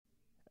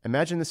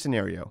Imagine the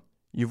scenario.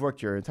 You've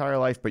worked your entire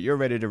life, but you're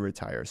ready to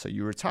retire. So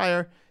you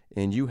retire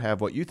and you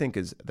have what you think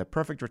is the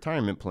perfect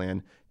retirement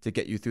plan to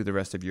get you through the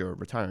rest of your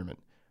retirement.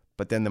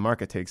 But then the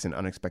market takes an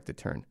unexpected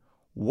turn.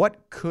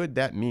 What could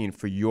that mean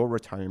for your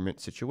retirement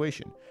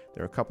situation?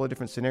 There are a couple of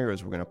different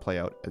scenarios we're going to play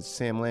out as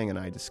Sam Lang and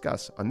I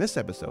discuss on this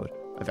episode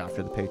of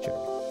After the Paycheck.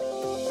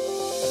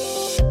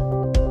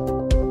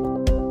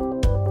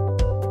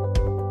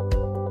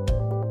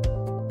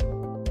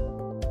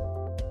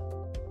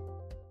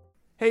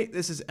 Hey,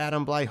 this is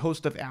Adam Bly,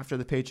 host of After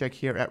the Paycheck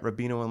here at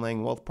Rubino &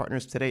 Lang Wealth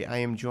Partners. Today I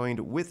am joined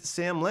with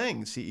Sam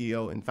Lang,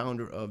 CEO and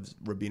founder of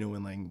Rubino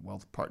 & Lang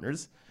Wealth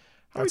Partners.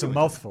 That's a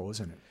mouthful,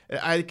 isn't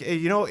it?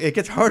 It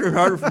gets harder and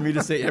harder for me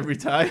to say every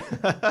time.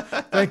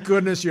 Thank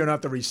goodness you're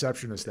not the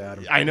receptionist,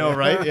 Adam. I know,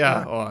 right?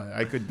 Yeah. Oh,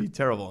 I could be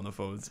terrible on the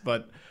phones,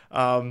 but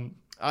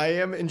I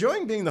am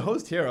enjoying being the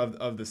host here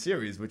of the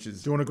series, which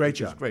is doing a great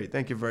job. Great.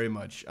 Thank you very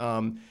much.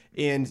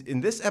 And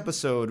in this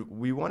episode,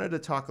 we wanted to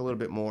talk a little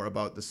bit more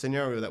about the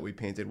scenario that we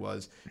painted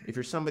was if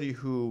you're somebody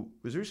who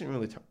was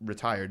recently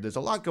retired, there's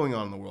a lot going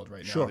on in the world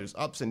right now. Sure. There's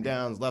ups and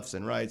downs, lefts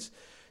and rights,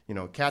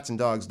 cats and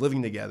dogs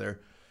living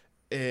together.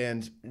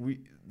 And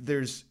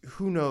there's,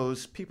 who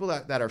knows, people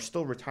that are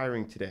still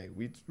retiring today.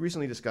 We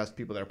recently discussed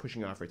people that are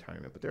pushing off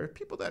retirement, but there are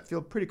people that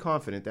feel pretty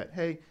confident that,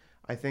 hey,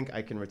 I think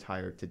I can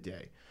retire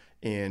today.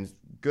 And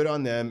good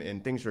on them,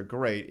 and things are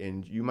great,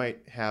 and you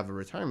might have a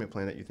retirement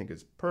plan that you think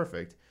is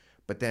perfect,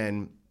 but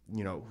then,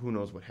 who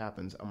knows what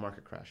happens? A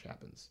market crash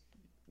happens.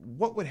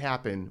 What would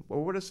happen,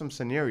 or what are some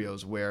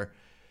scenarios where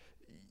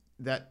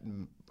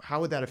how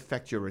would that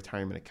affect your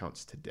retirement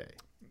accounts today?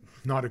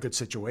 Not a good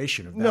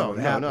situation if that No, would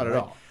happen, not at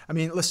right? all. I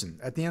mean, listen,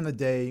 at the end of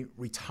the day,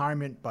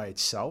 retirement by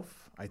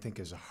itself, I think,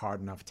 is a hard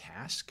enough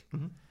task.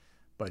 Mm-hmm.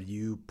 But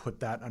you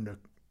put that under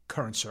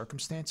current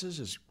circumstances,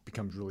 it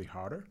becomes really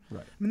harder.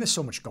 Right. I mean, there's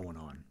so much going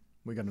on.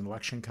 We got an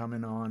election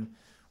coming on.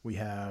 We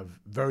have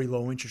very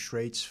low interest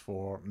rates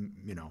for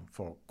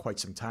quite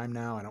some time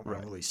now. I don't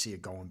really see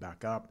it going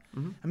back up.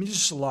 Mm-hmm. I mean,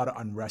 just a lot of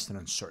unrest and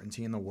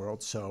uncertainty in the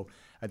world. So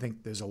I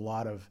think there's a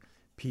lot of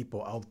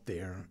people out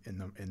there in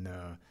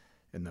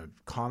the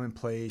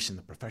commonplace, in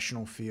the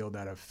professional field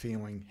that are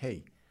feeling,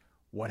 hey,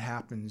 what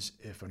happens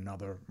if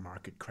another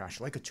market crash,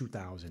 like a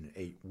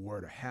 2008,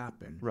 were to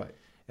happen? Right.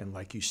 And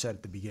like you said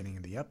at the beginning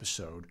of the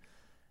episode,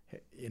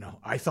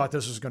 I thought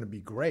this was going to be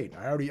great.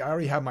 I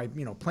already have my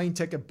plane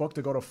ticket booked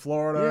to go to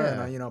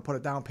Florida, and I put a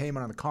down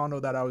payment on the condo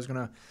that I was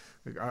gonna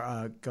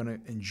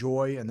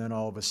enjoy, and then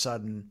all of a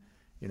sudden,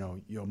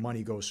 your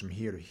money goes from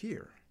here to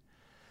here.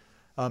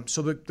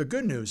 So the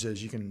good news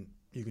is you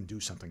can do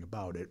something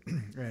about it,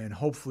 and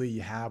hopefully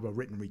you have a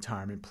written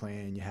retirement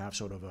plan. You have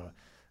sort of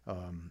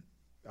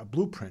a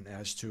blueprint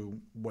as to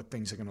what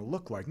things are going to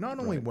look like. Not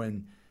only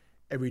when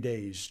every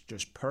day is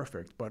just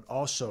perfect, but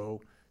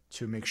also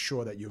to make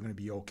sure that you're going to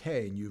be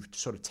okay, and you've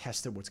sort of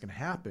tested what's going to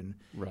happen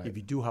if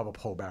you do have a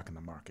pullback in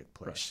the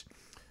marketplace.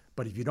 Right.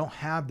 But if you don't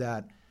have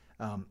that,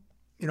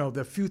 there are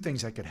a few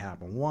things that could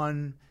happen.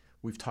 One,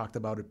 we've talked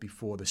about it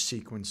before, the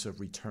sequence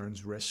of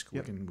returns risk.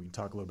 Yep. We can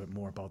talk a little bit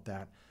more about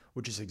that,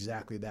 which is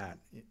exactly that.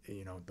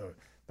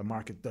 The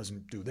market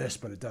doesn't do this,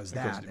 but it does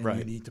that, and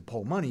you need to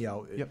pull money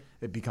out.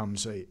 It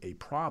becomes a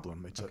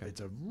problem. It's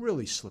a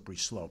really slippery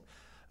slope.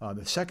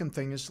 The second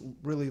thing is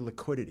really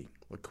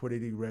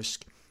liquidity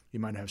risk. You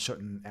might have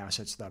certain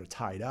assets that are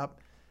tied up.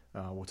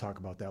 We'll talk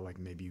about that, like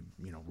maybe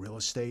real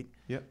estate.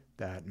 Yep.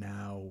 That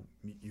now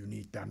you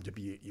need them to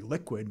be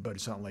illiquid, but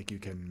it's not like you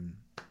can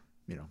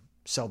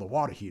sell the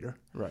water heater.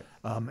 Right.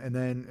 And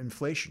then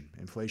inflation.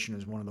 Inflation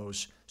is one of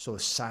those sort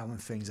of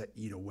silent things that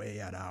eat away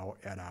at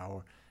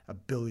our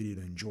ability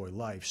to enjoy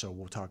life. So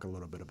we'll talk a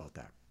little bit about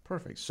that.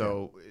 Perfect.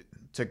 So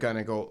to kind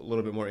of go a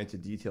little bit more into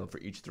detail for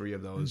each three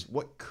of those,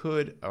 what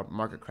could a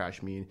market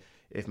crash mean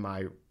if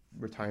my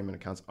retirement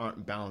accounts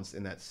aren't balanced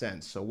in that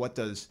sense? So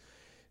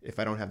if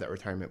I don't have that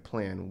retirement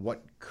plan,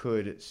 what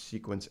could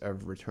sequence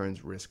of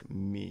returns risk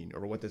mean,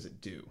 or what does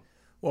it do?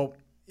 Well,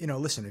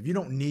 listen, if you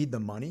don't need the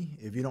money,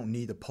 if you don't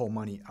need to pull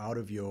money out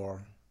of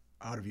your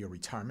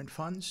retirement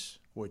funds,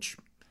 which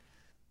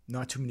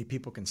not too many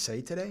people can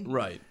say today.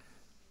 Right.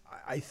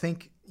 I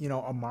think,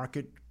 a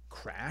market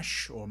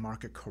crash or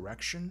market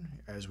correction,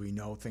 as we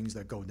know, things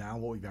that go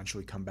down will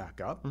eventually come back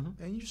up,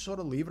 and you just sort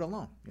of leave it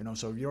alone.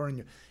 So if you're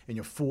in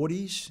your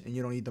 40s and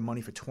you don't need the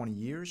money for 20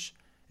 years,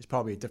 it's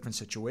probably a different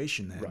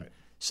situation than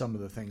some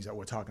of the things that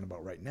we're talking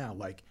about right now.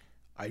 Like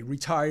I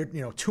retired,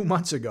 2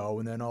 months ago,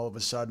 and then all of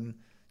a sudden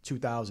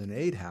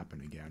 2008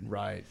 happened again.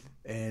 Right.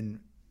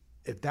 And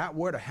if that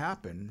were to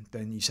happen,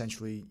 then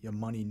essentially your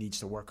money needs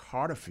to work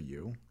harder for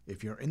you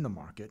if you're in the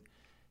market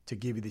to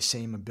give you the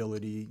same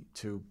ability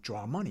to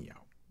draw money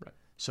out. Right.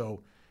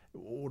 So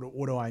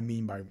what do I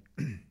mean by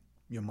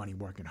your money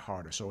working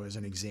harder? So as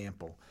an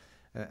example,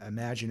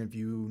 imagine if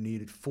you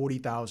needed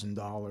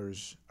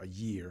 $40,000 a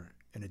year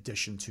in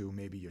addition to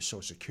maybe your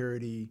Social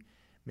Security,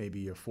 maybe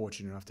you're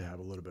fortunate enough to have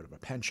a little bit of a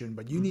pension,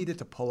 but you needed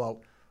to pull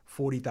out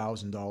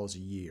 $40,000 a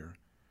year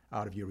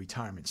out of your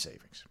retirement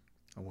savings.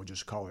 And we'll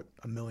just call it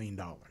 $1 million.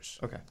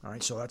 Okay. All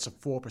right. So that's a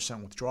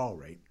 4% withdrawal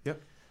rate.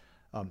 Yep.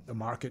 The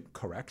market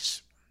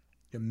corrects.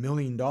 $1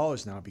 million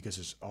now, because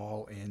it's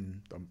all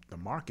in the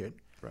market,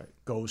 Right.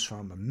 goes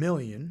from $1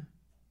 million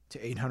to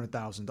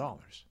 $800,000.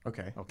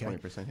 Okay.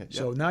 20% hit.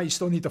 So now you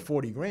still need the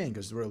 40 grand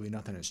because really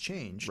nothing has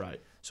changed. Right.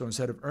 So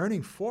instead of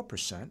earning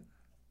 4%,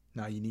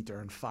 now you need to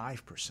earn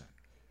 5%.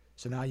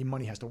 So now your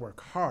money has to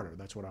work harder.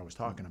 That's what I was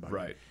talking about.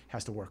 Right. It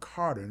has to work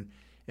harder,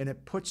 and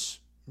it puts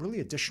really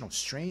additional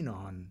strain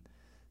on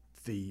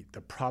the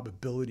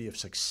probability of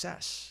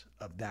success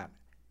of that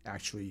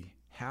actually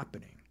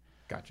happening.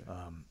 Gotcha.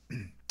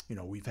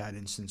 We've had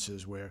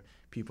instances where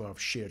people have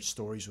shared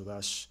stories with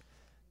us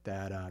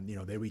that,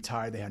 they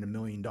retired, they had $1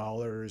 million,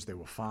 they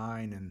were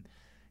fine, and,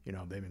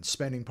 they've been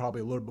spending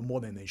probably a little bit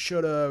more than they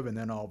should have, and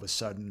then all of a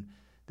sudden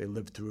they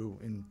lived through,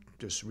 in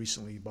just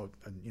recently, about,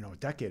 a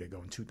decade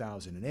ago in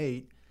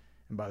 2008,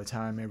 and by the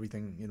time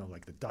everything,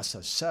 like the dust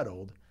has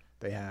settled,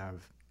 they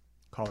have,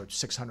 call it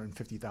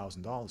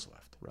 $650,000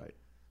 left. Right.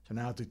 So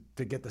now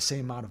to get the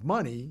same amount of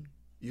money,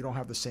 you don't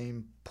have the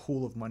same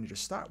pool of money to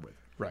start with.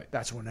 Right.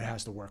 That's when it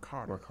has to work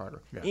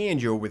harder. Yeah.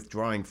 And you're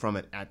withdrawing from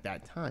it at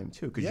that time,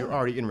 too, because you're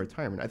already in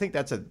retirement. I think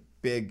that's a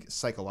big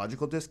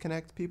psychological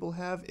disconnect people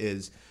have,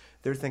 is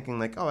they're thinking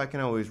like, oh, I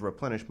can always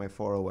replenish my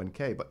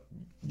 401k, but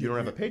you don't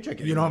have a paycheck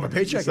anymore. You don't have a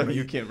paycheck so anymore.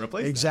 You can't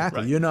replace exactly.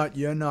 that. Right.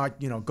 You're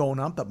not going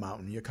up the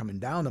mountain. You're coming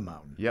down the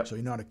mountain. Yep. So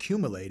you're not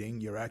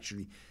accumulating. You're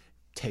actually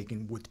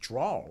taking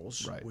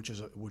withdrawals, right. which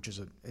is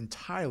an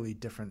entirely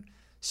different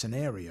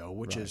scenario,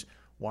 which right. is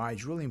why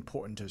it's really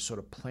important to sort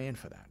of plan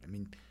for that. I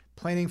mean,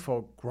 planning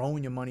for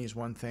growing your money is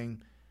one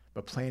thing,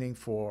 but planning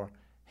for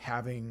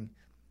having,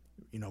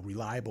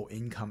 reliable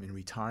income in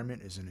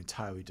retirement is an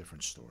entirely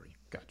different story.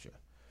 Gotcha.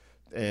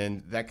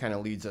 And that kind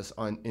of leads us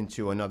on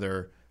into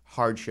another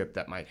hardship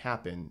that might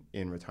happen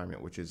in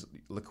retirement, which is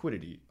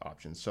liquidity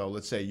options. So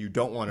let's say you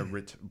don't want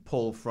to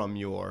pull from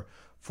your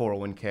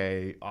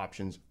 401k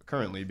options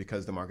currently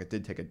because the market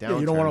did take a downturn. Yeah,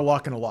 you don't want to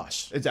lock in a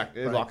loss.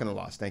 Exactly. Right. Lock in the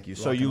loss. Thank you.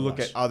 So you look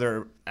at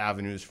other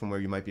avenues from where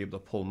you might be able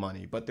to pull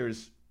money, but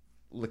there's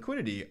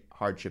liquidity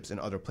hardships in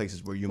other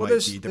places where you might be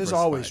diversified. There's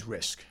always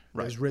risk.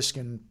 Right. There's risk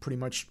in pretty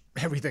much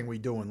everything we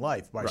do in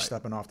life by right.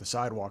 stepping off the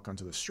sidewalk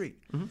onto the street.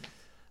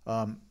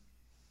 Mm-hmm.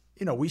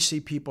 We see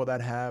people that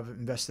have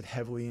invested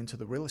heavily into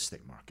the real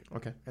estate market.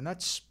 Okay. And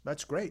that's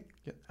great.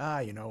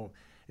 Yeah.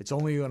 It's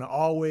only going to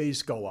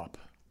always go up.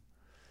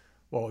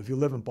 Well, if you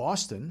live in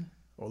Boston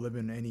or live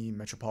in any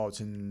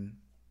metropolitan,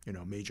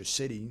 major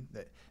city,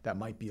 that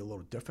might be a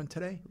little different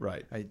today.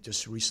 Right.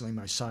 Just recently,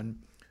 my son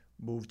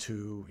moved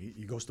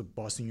he goes to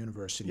Boston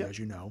University, yep. as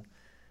you know,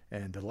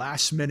 and the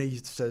last minute he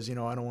says, I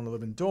don't want to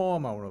live in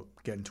dorm, I want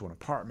to get into an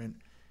apartment.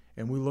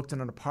 And we looked at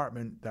an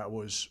apartment that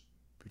was,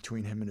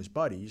 between him and his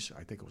buddies,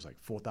 I think it was like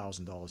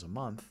 $4,000 a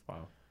month.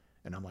 Wow.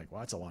 And I'm like, well,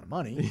 that's a lot of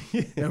money.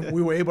 And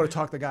we were able to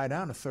talk the guy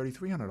down to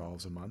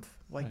 $3,300 a month,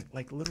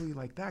 like literally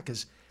like that,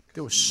 because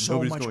there was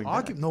so much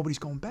argument. Nobody's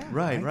going back.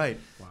 Right.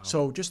 Wow.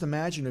 So just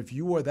imagine if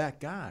you were that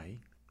guy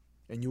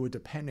and you were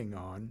depending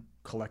on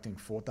collecting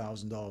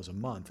 $4,000 a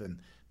month, and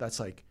that's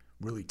like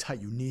really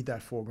tight. You need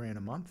that $4,000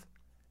 a month,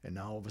 and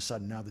now all of a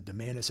sudden, the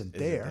demand isn't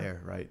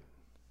there. Right.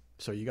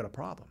 So you got a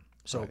problem.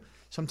 So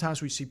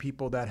sometimes we see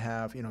people that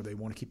have, they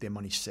want to keep their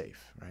money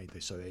safe, right?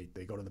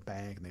 They go to the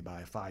bank and they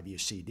buy a 5-year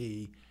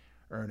CD,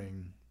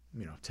 earning,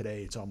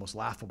 today it's almost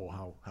laughable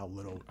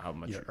how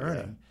much you're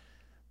earning. Yeah.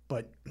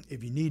 But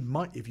if you need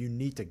money, if you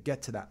need to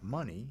get to that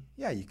money,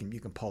 you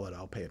can pull it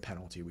out, pay a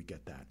penalty. We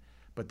get that,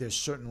 but there's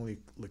certainly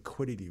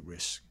liquidity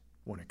risk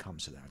when it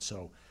comes to that.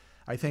 So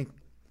I think,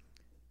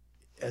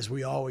 as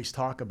we always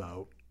talk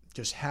about,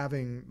 just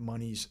having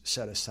monies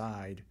set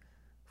aside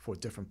for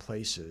different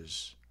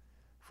places,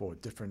 for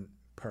different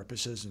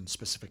purposes and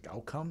specific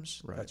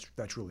outcomes, right.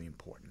 That's really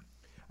important.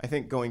 I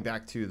think going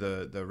back to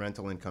the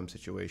rental income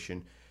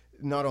situation,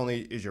 not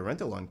only is your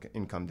rental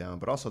income down,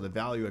 but also the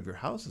value of your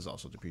house is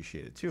also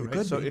depreciated too,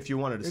 right? So if you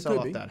wanted to sell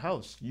off that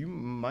house, you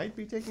might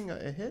be taking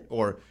a hit,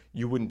 or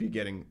you wouldn't be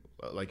getting,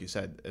 like you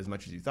said, as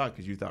much as you thought,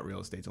 because you thought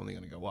real estate's only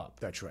going to go up.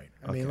 That's right.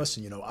 I mean,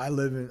 listen, I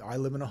live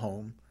in a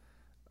home.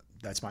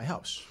 That's my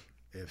house.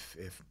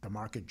 If the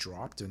market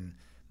dropped and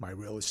my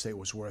real estate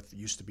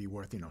used to be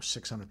worth,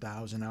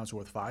 $600,000, now it's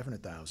worth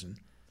 $500,000.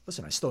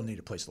 Listen, I still need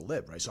a place to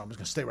live, right? So I'm just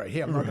going to stay right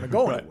here. I'm not going to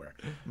go anywhere.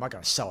 I'm not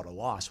going to sell at a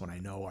loss when I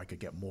know I could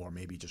get more,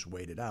 maybe just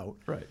wait it out.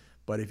 Right.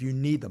 But if you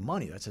need the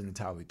money, that's an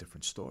entirely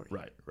different story.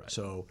 Right.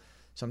 So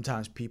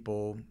sometimes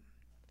people,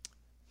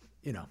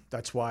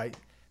 that's why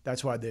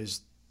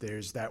there's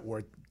that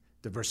word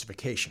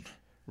diversification.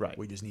 Right.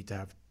 We just need to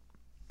have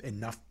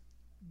enough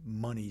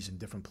monies in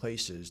different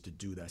places to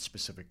do that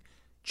specific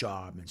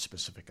job and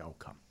specific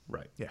outcome.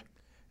 Right. Yeah.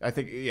 I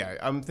think,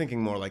 I'm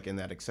thinking more like in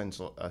that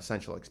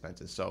essential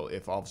expenses. So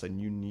if all of a sudden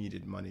you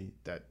needed money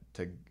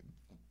to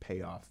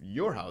pay off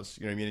your house,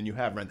 you know what I mean, and you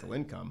have rental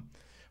income,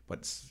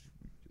 but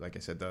like I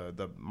said,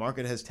 the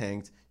market has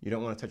tanked. You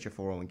don't want to touch your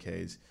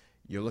 401ks.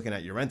 You're looking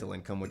at your rental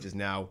income, which is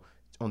now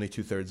only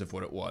 2/3 of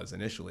what it was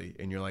initially,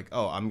 and you're like,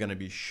 oh, I'm going to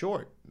be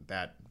short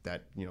that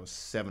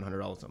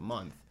 $700 a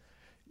month.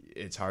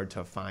 it's hard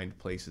to find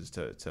places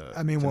to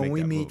I mean, to when make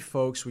we that meet move.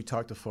 folks, we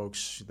talk to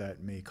folks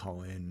that may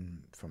call in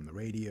from the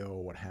radio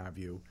or what have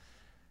you,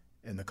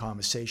 and the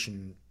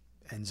conversation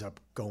ends up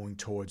going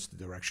towards the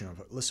direction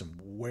of, listen,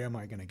 where am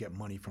I going to get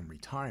money from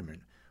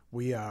retirement?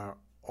 We are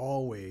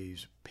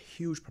always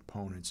huge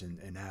proponents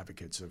and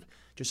advocates of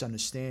just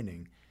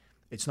understanding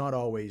it's not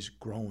always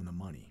growing the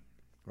money,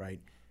 right?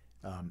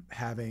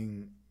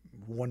 Having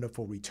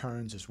wonderful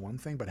returns is one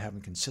thing, but having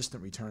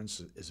consistent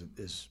returns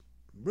is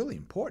really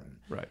important.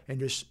 Right. And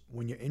just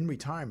when you're in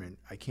retirement,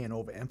 I can't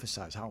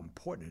overemphasize how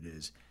important it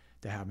is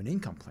to have an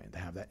income plan, to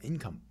have that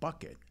income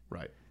bucket.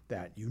 Right.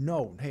 That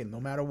hey,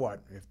 no matter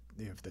what,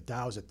 if the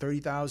Dow's at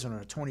 30,000 or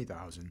at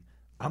 20,000,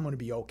 I'm going to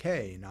be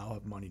okay, and I'll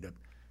have money to,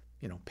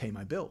 pay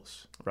my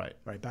bills. Right.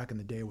 Right. Back in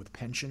the day with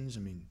pensions, I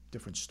mean,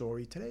 different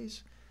story.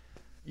 Today's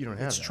You don't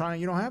have that.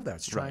 You don't have that.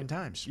 It's trying Right.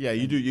 times. Yeah,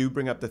 you do. You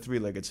bring up the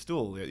three-legged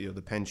stool.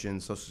 The pension,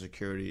 Social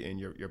Security, and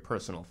your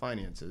personal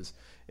finances.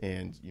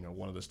 And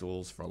one of the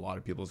stools for a lot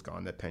of people is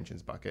gone. That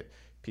pensions bucket.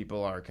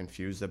 People are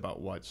confused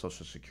about what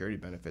Social Security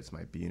benefits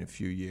might be in a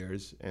few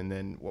years. And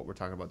then what we're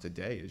talking about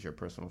today is your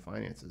personal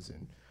finances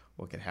and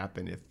what could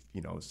happen if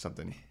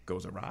something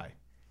goes awry.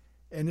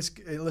 And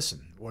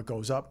listen, what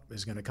goes up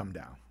is going to come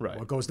down. Right.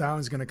 What goes down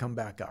is going to come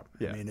back up.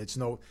 Yeah. I mean, it's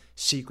no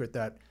secret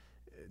that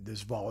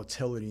there's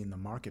volatility in the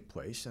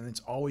marketplace, and it's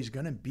always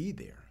going to be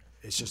there.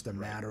 It's just a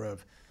matter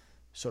of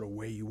sort of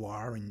where you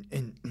are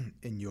in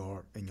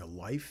your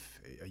life.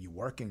 Are you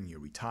working? Are you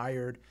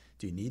retired?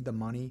 Do you need the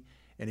money?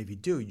 And if you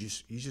do, you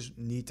just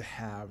need to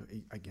have,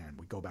 again,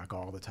 we go back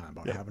all the time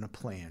about having a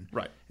plan.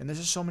 Right. And there's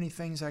just so many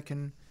things that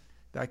can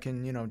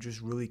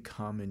just really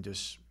come and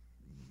just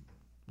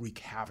wreak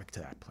havoc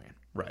to that plan.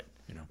 Right.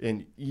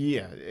 And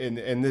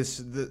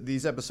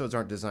these episodes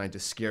aren't designed to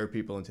scare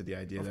people into the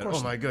idea that,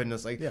 oh my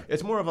goodness,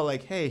 it's more of a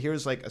hey,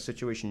 here's a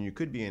situation you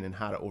could be in and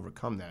how to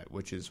overcome that,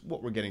 which is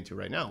what we're getting to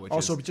right now. Which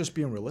also is, just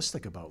being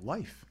realistic about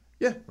life.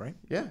 Yeah. Right?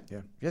 Yeah.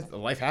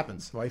 Life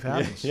happens. Life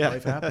happens. Yeah.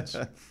 Life happens.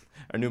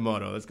 Our new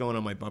motto. That's going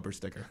on my bumper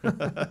sticker.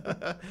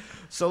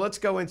 So let's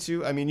go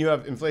into, you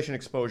have inflation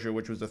exposure,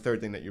 which was the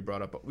third thing that you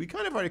brought up. But we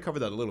kind of already covered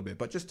that a little bit.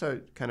 But just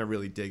to kind of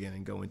really dig in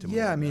and go into more.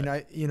 Yeah,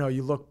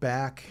 you look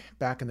back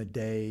in the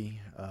day,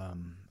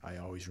 I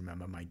always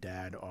remember my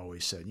dad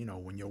always said,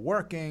 when you're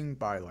working,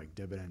 buy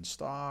dividend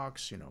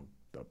stocks,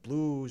 the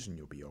blues, and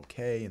you'll be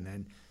okay. And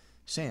then,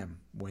 Sam,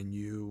 when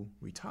you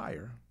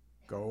retire,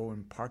 go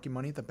and park your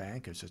money at the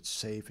bank because it's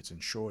safe, it's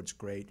insured, it's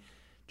great.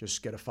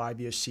 Just get a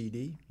 5-year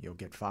CD. You'll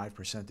get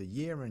 5% a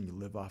year, and you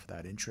live off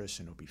that interest,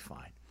 and it'll be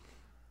fine.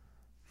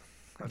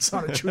 That's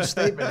not a true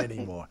statement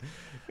anymore.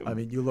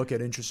 You look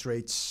at interest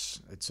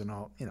rates, it's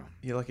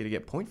You're lucky to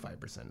get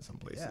 0.5% in some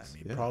places.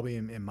 Yeah, probably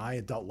in my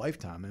adult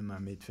lifetime, in my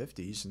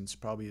mid-50s, and it's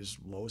probably as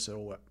low as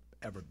it'll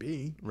ever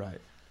be. Right.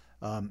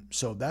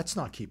 So that's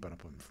not keeping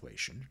up with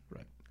inflation.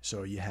 Right.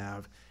 So you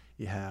have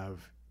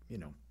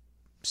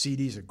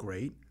CDs are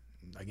great.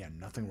 Again,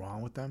 nothing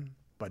wrong with them.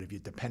 But if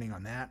you're depending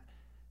on that,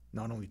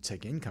 not only to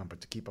take income,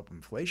 but to keep up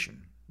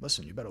inflation,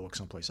 listen, you better look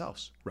someplace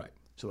else. Right.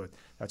 So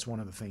that's one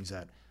of the things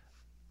that,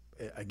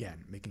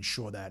 again, making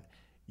sure that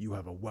you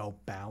have a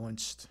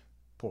well-balanced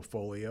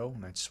portfolio.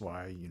 And that's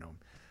why,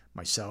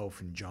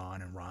 myself and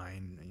John and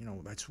Ryan,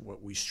 that's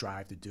what we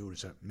strive to do,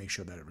 is to make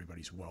sure that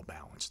everybody's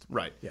well-balanced.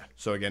 Right. Yeah.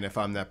 So again, if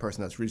I'm that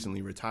person that's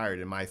recently retired,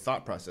 and my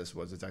thought process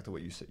was exactly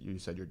what you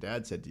said your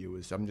dad said to you,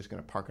 is I'm just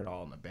going to park it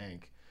all in the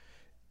bank,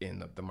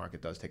 and the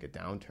market does take a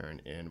downturn,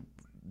 and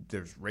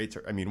there's rates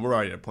are, we're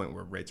already at a point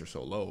where rates are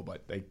so low,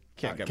 but they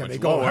can't get much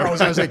lower. I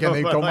was going to say, can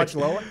they go much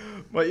lower?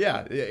 But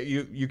yeah,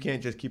 you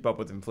can't just keep up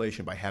with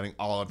inflation by having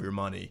all of your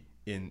money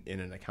in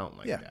an account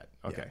like that.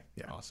 Okay.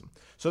 Yeah. Awesome.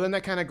 So then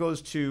that kind of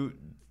goes to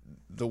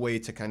the way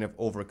to kind of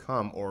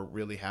overcome or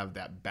really have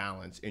that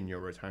balance in your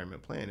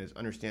retirement plan, is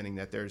understanding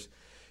that there's,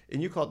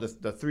 and you call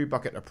it the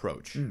 3-bucket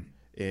approach.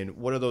 And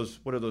what are those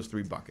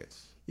 3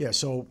 buckets? Yeah,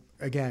 so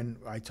again,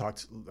 I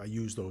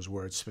used those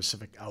words,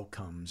 specific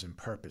outcomes and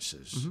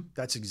purposes. Mm-hmm.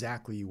 That's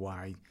exactly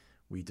why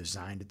we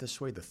designed it this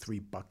way, the 3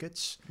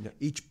 buckets. Yeah.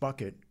 Each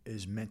bucket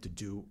is meant to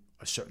do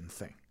a certain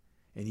thing,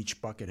 and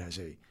each bucket has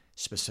a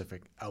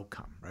specific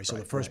outcome, right? So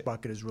the first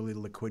bucket is really the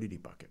liquidity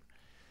bucket,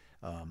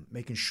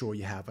 making sure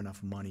you have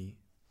enough money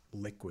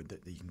liquid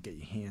that you can get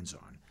your hands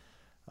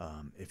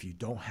on. If you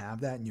don't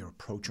have that and you're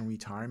approaching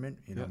retirement,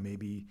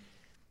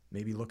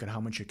 maybe look at how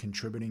much you're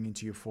contributing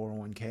into your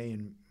 401k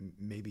and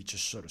maybe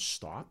just sort of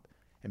stop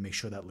and make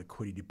sure that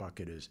liquidity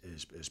bucket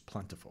is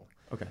plentiful.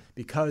 Okay.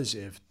 Because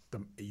if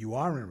you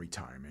are in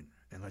retirement,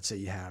 and let's say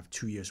you have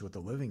 2 years worth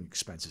of living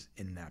expenses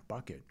in that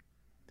bucket,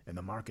 and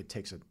the market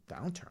takes a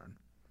downturn,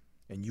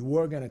 and you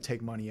were going to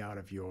take money out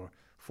of your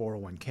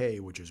 401k,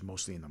 which is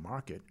mostly in the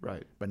market,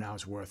 right? But now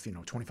it's worth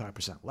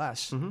 25%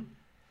 less.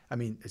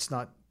 Mm-hmm. It's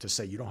not to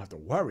say you don't have to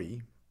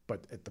worry,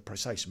 but at the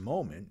precise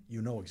moment,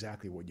 you know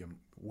exactly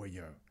where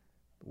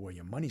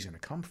your money's going to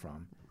come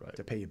from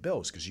to pay your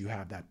bills, because you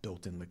have that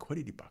built-in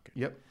liquidity bucket.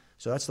 Yep.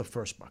 So that's the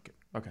first bucket.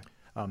 Okay.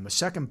 The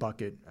second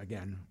bucket,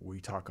 again, we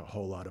talk a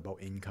whole lot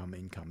about income,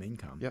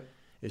 Yep.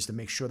 is to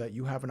make sure that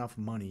you have enough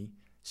money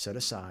set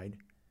aside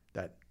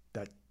that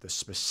that the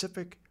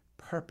specific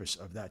purpose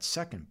of that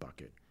second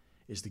bucket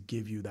is to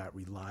give you that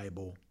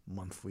reliable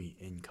monthly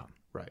income.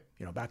 Right.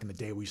 Back in the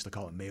day, we used to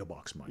call it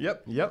mailbox money.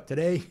 Yep.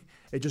 Today,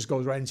 it just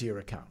goes right into your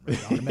account.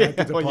 Right?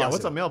 Automatic Well, yeah,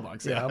 what's a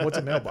mailbox? Yeah, what's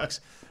a mailbox?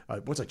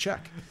 What's a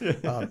check?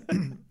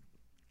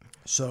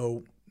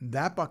 So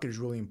that bucket is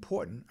really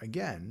important,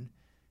 again,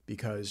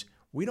 because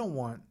we don't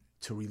want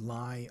to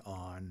rely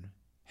on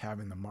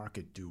having the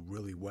market do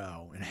really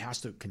well, and it has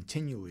to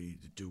continually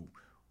do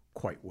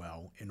quite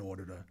well in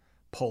order to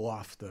pull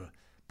off the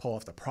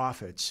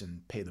profits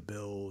and pay the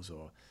bills,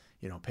 or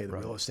pay the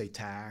real estate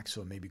tax,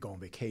 or maybe go on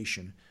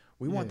vacation.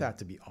 We want that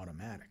to be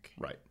automatic.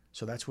 Right.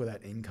 So that's where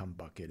that income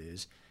bucket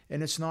is.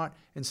 And it's not,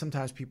 and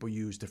sometimes people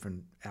use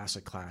different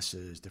asset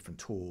classes, different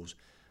tools,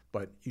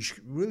 but you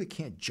really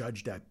can't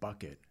judge that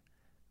bucket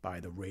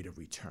by the rate of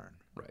return.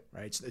 Right.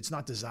 It's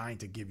not designed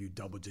to give you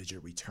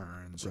double-digit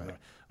returns,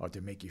 or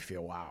to make you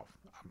feel, wow,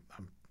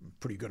 I'm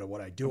pretty good at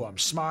what I do. I'm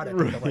smart. I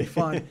pick the right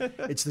fund.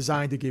 It's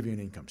designed to give you an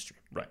income stream.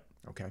 Right.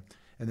 Okay.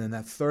 And then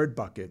that third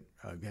bucket,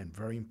 again,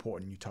 very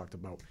important. You talked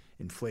about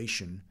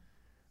inflation.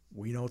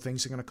 We know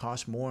things are going to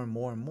cost more and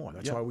more and more.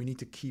 That's why we need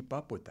to keep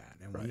up with that,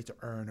 and we need to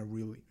earn a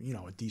really,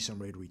 a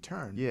decent rate of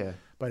return. Yeah.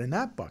 But in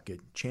that bucket,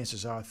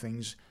 chances are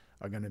things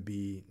are going to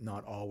be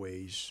not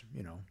always,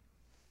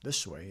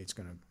 this way. It's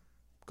going to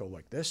go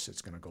like this.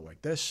 It's going to go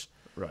like this.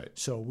 Right.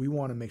 So we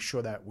want to make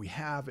sure that we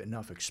have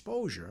enough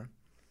exposure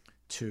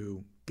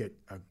to get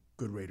a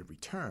good rate of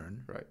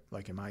return. Right.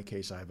 Like in my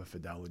case, I have a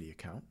Fidelity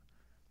account.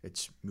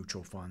 It's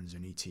mutual funds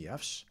and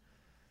ETFs.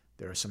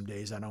 There are some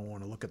days I don't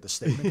want to look at the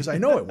statement because I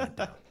know it went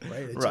down.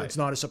 Right. It's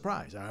not a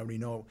surprise. I already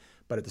know.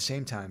 But at the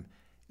same time,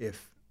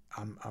 if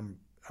I'm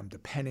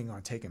depending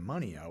on taking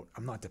money out,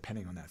 I'm not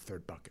depending on that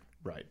third bucket.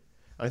 Right.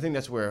 I think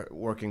that's where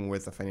working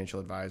with a financial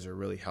advisor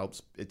really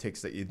helps. It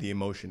takes the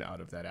emotion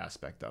out of that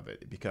aspect of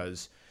it,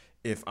 because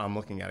if I'm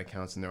looking at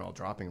accounts and they're all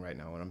dropping right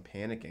now and I'm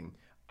panicking,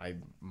 I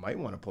might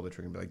want to pull the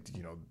trigger and be like,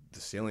 the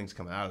ceiling's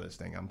coming out of this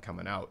thing. I'm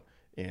coming out.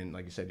 And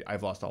like you said,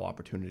 I've lost all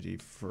opportunity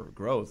for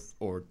growth,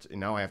 or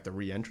now I have to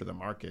re-enter the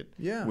market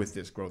with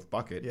this growth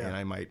bucket, and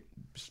I might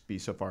be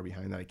so far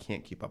behind that I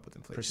can't keep up with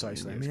inflation.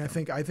 Precisely. I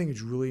think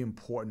it's really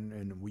important,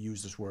 and we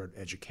use this word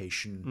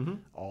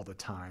education all the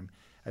time.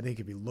 I think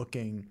if you're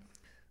looking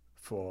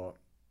for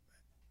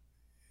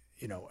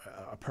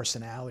a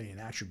personality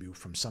and attribute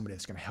from somebody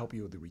that's going to help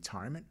you with the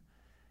retirement,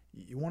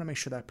 you want to make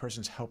sure that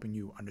person's helping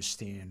you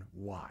understand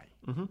why,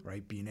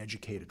 right? Being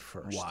educated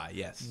first. Why?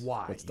 Yes.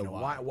 Why? What's the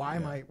why?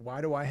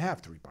 Why do I have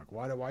 3 buckets?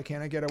 Why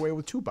can't I get away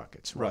with 2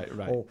 buckets? Right.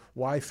 Or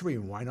why 3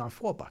 and why not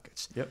 4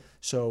 buckets? Yep.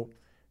 So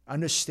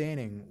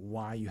understanding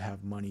why you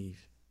have money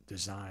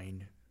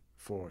designed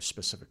for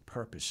specific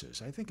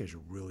purposes, I think, is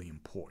really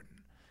important.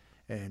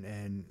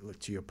 And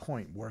to your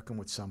point, working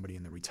with somebody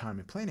in the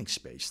retirement planning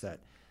space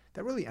that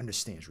really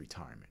understands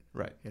retirement.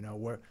 Right.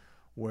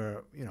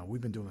 Where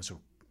we've been doing this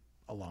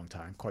a long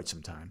time, quite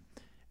some time,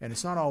 and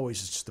it's not always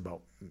just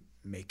about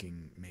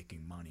making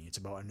money. It's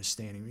about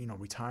understanding.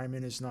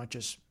 Retirement is not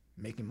just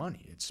making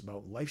money. It's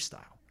about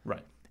lifestyle.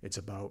 Right. It's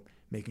about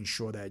making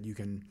sure that you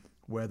can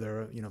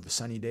weather the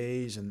sunny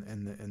days and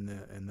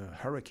the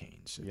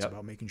hurricanes. It's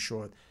about making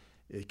sure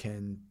it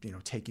can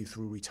take you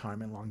through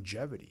retirement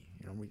longevity.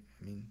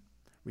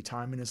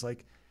 Retirement is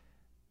like,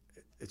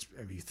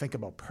 if you think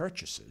about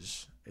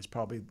purchases, it's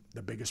probably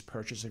the biggest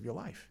purchase of your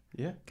life.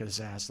 Yeah.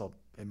 Because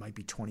it might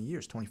be 20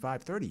 years,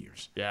 25, 30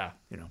 years. Yeah.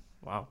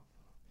 Wow.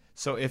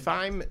 So if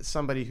I'm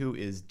somebody who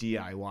is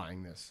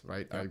DIYing this,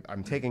 right?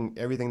 I'm taking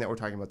everything that we're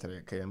talking about today.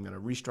 Okay, I'm going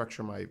to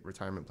restructure my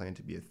retirement plan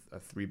to be a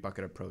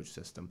 3-bucket approach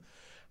system.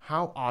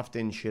 How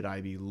often should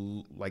I be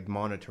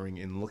monitoring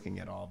and looking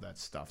at all that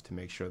stuff to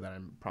make sure that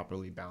I'm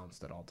properly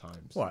balanced at all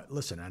times? Well,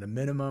 listen, at a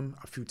minimum,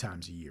 a few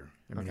times a year.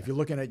 If you're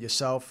looking at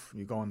yourself,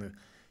 you go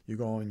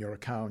on your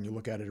account and you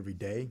look at it every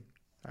day.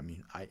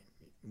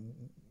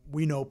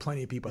 We know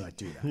plenty of people that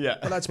do that. Yeah.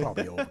 But that's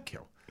probably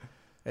overkill.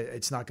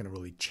 It's not going to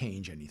really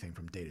change anything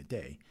from day to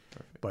day.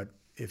 Perfect. But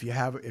if you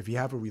have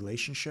a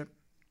relationship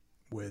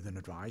with an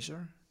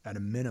advisor, at a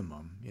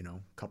minimum, a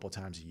couple of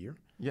times a year.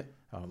 Yeah.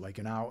 Like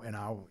in our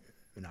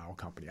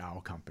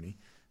company,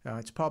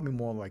 it's probably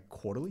more like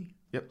quarterly.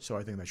 Yep. So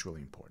I think that's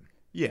really important.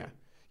 Yeah.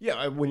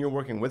 Yeah, when you're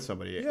working with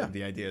somebody,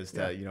 the idea is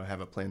to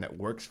have a plan that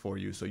works for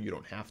you, so you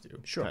don't have to.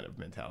 Sure. Kind of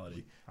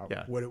mentality.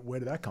 Yeah. Where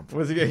did that come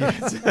from?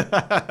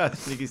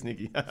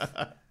 Sneaky.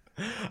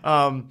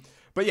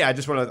 But yeah, I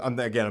just want to.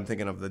 I'm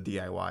thinking of the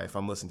DIY. If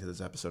I'm listening to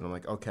this episode, I'm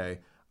like, okay,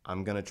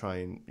 I'm gonna try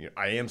and.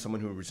 I am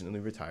someone who recently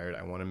retired.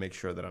 I want to make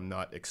sure that I'm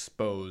not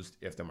exposed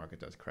if the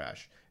market does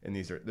crash. And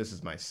this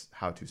is my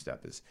how-to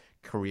step: is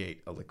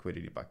create a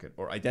liquidity bucket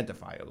or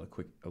identify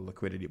a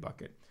liquidity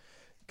bucket.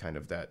 Kind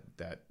of that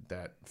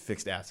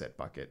fixed asset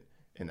bucket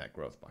in that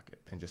growth bucket,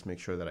 and just make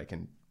sure that I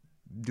can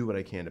do what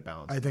I can to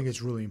balance. I think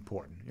it's really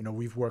important.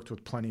 We've worked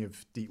with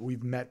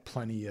we've met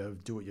plenty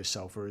of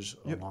do-it-yourselfers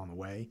along the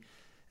way,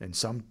 and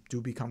some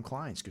do become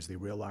clients because they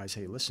realize,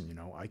 hey, listen,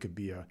 I could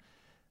be a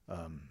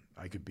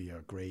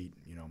great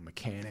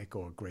mechanic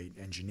or a great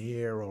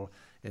engineer, or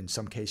in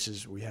some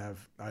cases we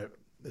have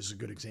this is a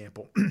good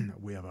example.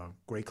 We have a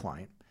great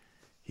client.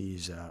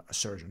 He's a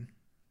surgeon.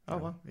 Oh,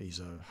 wow. He's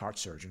a heart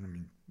surgeon. I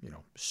mean,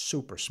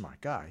 super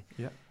smart guy.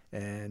 Yeah.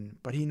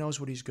 But he knows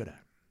what he's good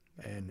at.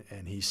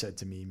 And he said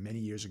to me many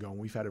years ago, and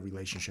we've had a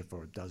relationship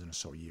for a dozen or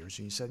so years,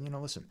 and he said,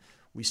 listen,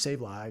 we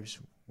save lives,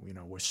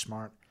 we're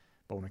smart,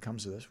 but when it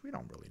comes to this, we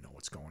don't really know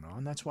what's going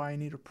on. That's why I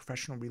need a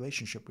professional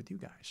relationship with you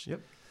guys.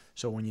 Yep.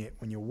 So when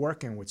you're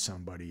working with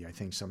somebody, I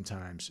think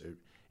sometimes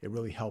it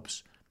really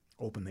helps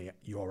open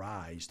your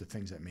eyes to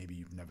things that maybe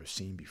you've never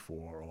seen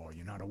before or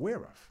you're not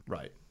aware of.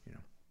 Right.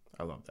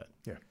 I love that.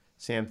 Yeah.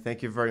 Sam,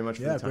 thank you very much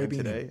for the time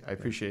today. I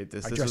appreciate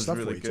this. This was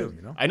really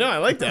good. Too, I know, I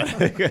like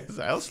that.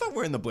 I'll start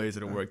wearing the blazer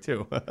to work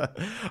too.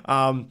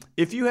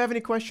 If you have any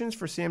questions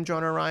for Sam,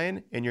 John, or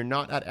Ryan, and you're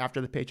not at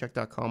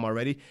afterthepaycheck.com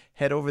already,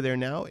 head over there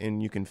now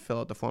and you can fill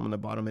out the form on the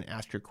bottom and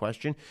ask your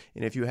question.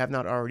 And if you have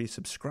not already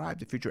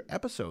subscribed to future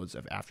episodes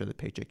of After the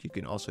Paycheck, you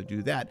can also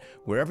do that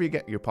wherever you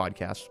get your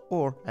podcasts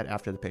or at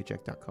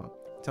afterthepaycheck.com.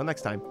 Until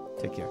next time,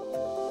 take care.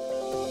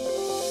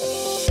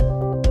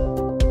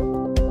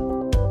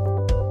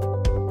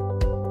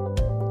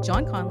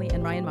 John Conley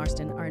and Ryan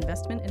Marston are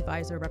investment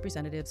advisor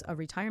representatives of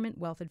Retirement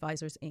Wealth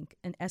Advisors, Inc.,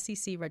 an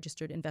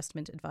SEC-registered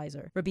investment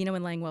advisor.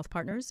 Rubino & Lang Wealth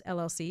Partners,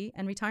 LLC,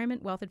 and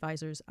Retirement Wealth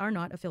Advisors are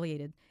not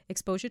affiliated.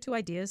 Exposure to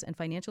ideas and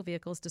financial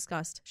vehicles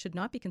discussed should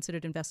not be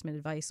considered investment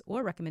advice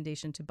or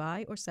recommendation to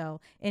buy or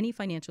sell any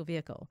financial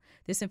vehicle.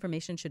 This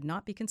information should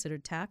not be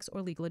considered tax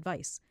or legal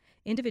advice.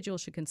 Individuals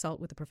should consult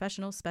with a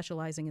professional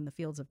specializing in the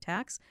fields of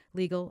tax,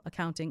 legal,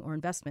 accounting, or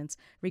investments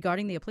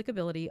regarding the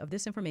applicability of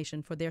this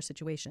information for their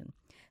situation.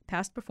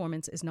 Past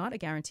performance is not a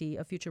guarantee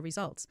of future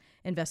results.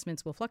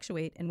 Investments will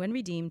fluctuate and when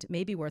redeemed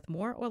may be worth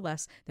more or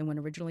less than when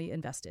originally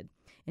invested.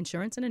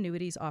 Insurance and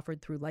annuities offered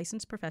through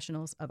licensed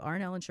professionals of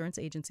R&L Insurance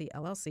Agency,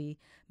 LLC,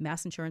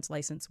 Mass Insurance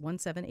License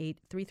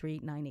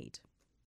 1783398.